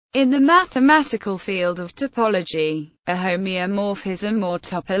In the mathematical field of topology, a homeomorphism or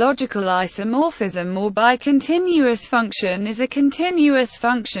topological isomorphism or bicontinuous function is a continuous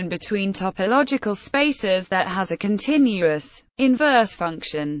function between topological spaces that has a continuous inverse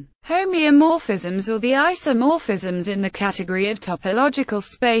function. Homeomorphisms or the isomorphisms in the category of topological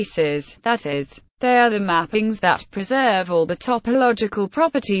spaces, that is, they are the mappings that preserve all the topological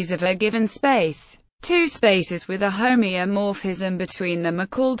properties of a given space. Two spaces with a homeomorphism between them are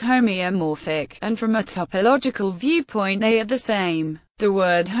called homeomorphic, and from a topological viewpoint they are the same. The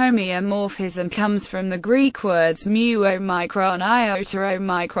word homeomorphism comes from the Greek words mu omicron iota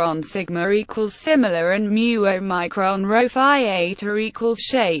omicron sigma equals similar and mu omicron rho phi eta equals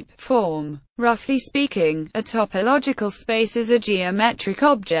shape, form. Roughly speaking, a topological space is a geometric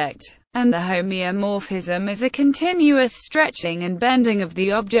object, and the homeomorphism is a continuous stretching and bending of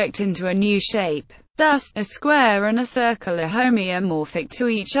the object into a new shape. Thus, a square and a circle are homeomorphic to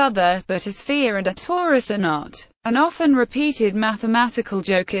each other, but a sphere and a torus are not. An often repeated mathematical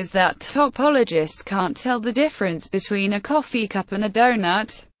joke is that topologists can't tell the difference between a coffee cup and a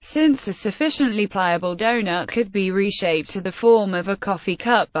donut, since a sufficiently pliable donut could be reshaped to the form of a coffee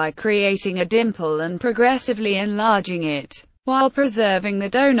cup by creating a dimple and progressively enlarging it, while preserving the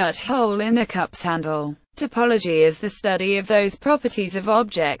donut hole in a cup's handle. Topology is the study of those properties of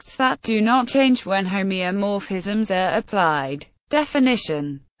objects that do not change when homeomorphisms are applied.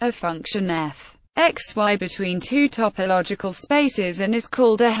 Definition: a function f x y between two topological spaces and is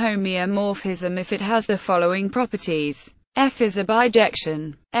called a homeomorphism if it has the following properties. F is a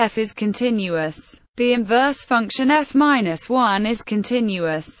bijection. F is continuous. The inverse function f minus 1 is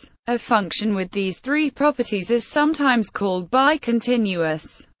continuous. A function with these three properties is sometimes called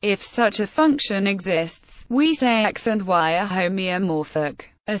bicontinuous. If such a function exists, we say x and y are homeomorphic.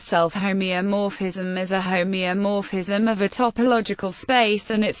 A self-homeomorphism is a homeomorphism of a topological space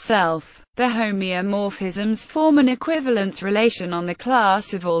and itself. The homeomorphisms form an equivalence relation on the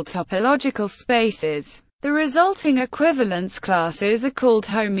class of all topological spaces. The resulting equivalence classes are called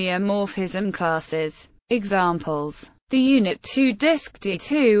homeomorphism classes. Examples: the unit 2 disk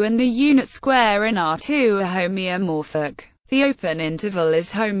D2 and the unit square in R2 are homeomorphic. The open interval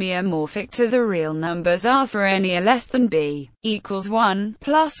is homeomorphic to the real numbers R for any A less than B equals 1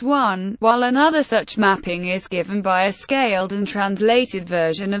 plus 1, while another such mapping is given by a scaled and translated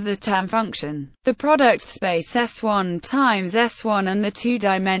version of the TAM function. The product space S1 times S1 and the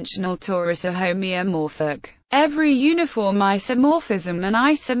two-dimensional torus are homeomorphic. Every uniform isomorphism and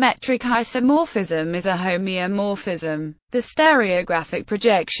isometric isomorphism is a homeomorphism. The stereographic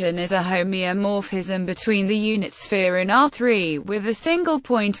projection is a homeomorphism between the unit sphere in R3 with a single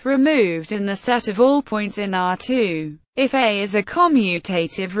point removed in the set of all points in R2. If A is a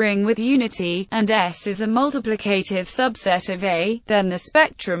commutative ring with unity, and S is a multiplicative subset of A, then the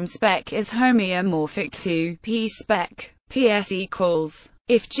spectrum spec is homeomorphic to P spec. PS equals.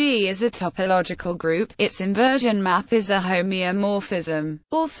 If G is a topological group, its inversion map is a homeomorphism.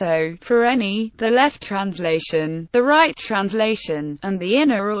 Also, for any, the left translation, the right translation, and the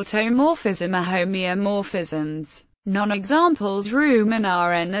inner automorphism are homeomorphisms. Non-examples room and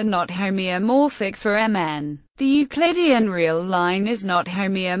Rn are not homeomorphic for Mn. The Euclidean real line is not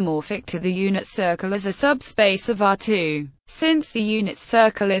homeomorphic to the unit circle as a subspace of R2, since the unit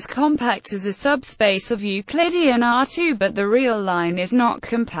circle is compact as a subspace of Euclidean R2 but the real line is not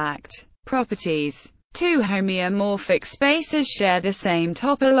compact. Properties: two homeomorphic spaces share the same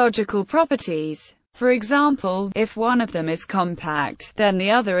topological properties. For example, if one of them is compact, then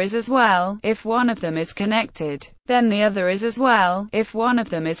the other is as well. If one of them is connected, then the other is as well. If one of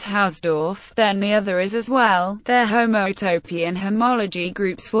them is Hausdorff, then the other is as well. Their homotopy and homology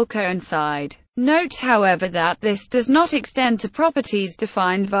groups will coincide. Note however that this does not extend to properties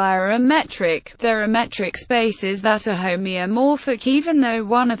defined via a metric. There are metric spaces that are homeomorphic even though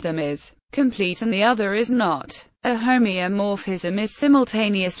one of them is complete and the other is not. A homeomorphism is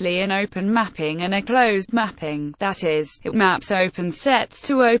simultaneously an open mapping and a closed mapping, that is, it maps open sets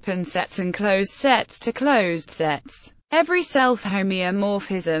to open sets and closed sets to closed sets. Every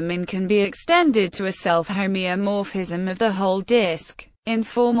self-homeomorphism can be extended to a self-homeomorphism of the whole disk.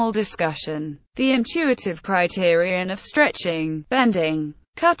 Informal discussion. The intuitive criterion of stretching, bending,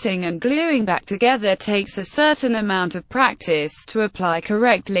 cutting and gluing back together takes a certain amount of practice to apply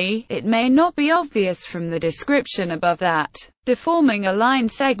correctly. It may not be obvious from the description above that deforming a line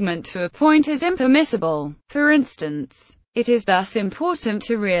segment to a point is impermissible. For instance, it is thus important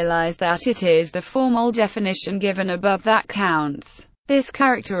to realize that it is the formal definition given above that counts. This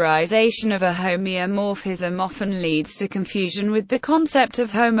characterization of a homeomorphism often leads to confusion with the concept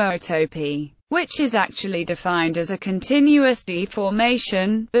of homotopy. which is actually defined as a continuous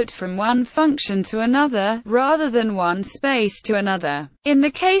deformation, but from one function to another, rather than one space to another. In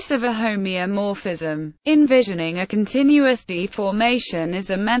the case of a homeomorphism, envisioning a continuous deformation is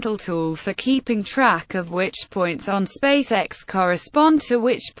a mental tool for keeping track of which points on space X correspond to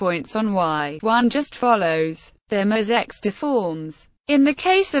which points on Y. One just follows them as X deforms. In the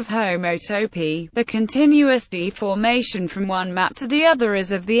case of homotopy, the continuous deformation from one map to the other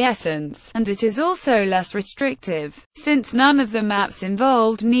is of the essence, and it is also less restrictive, since none of the maps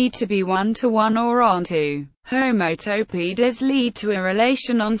involved need to be one-to-one or onto. Homotopy does lead to a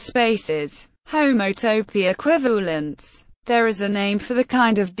relation on spaces. Homotopy equivalence. There is a name for the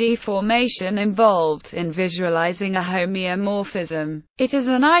kind of deformation involved in visualizing a homeomorphism. It is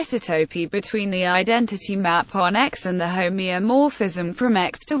an isotopy between the identity map on X and the homeomorphism from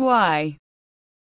X to Y.